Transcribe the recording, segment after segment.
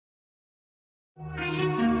This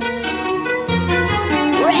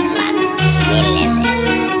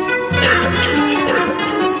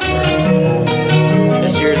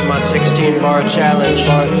here's my 16-bar challenge.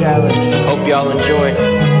 Hope y'all enjoy.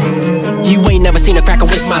 You ain't never seen a cracker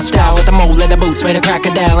with my style. With the mole leather boots made a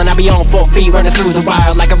crocodile, and I be on 4 feet running through the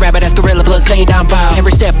wild like a rabbit that's gorilla blood stained down vile.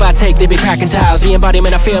 Every step I take they be cracking tiles. The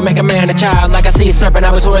embodiment I feel make a man a child. Like I see a serpent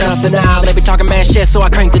I was swimming up the Nile. They be talking mad shit so I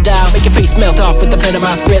crank the dial. Make your face melt off with the venom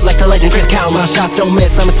I spit. Like the legend Chris Cow, my shots don't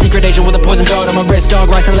miss. I'm a secret agent with a poison dart on my wrist. Dog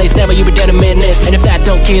rice and lace never, you be dead in minutes. And if that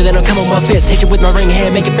don't kill then I'll come on my fist. Hit you with my ring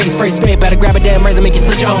hand, make your face spray straight. Better grab a damn razor, make you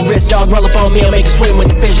slit your own wrist. Dog roll up on me, I'll make you swim with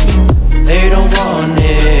the fish. They don't want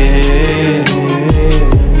it.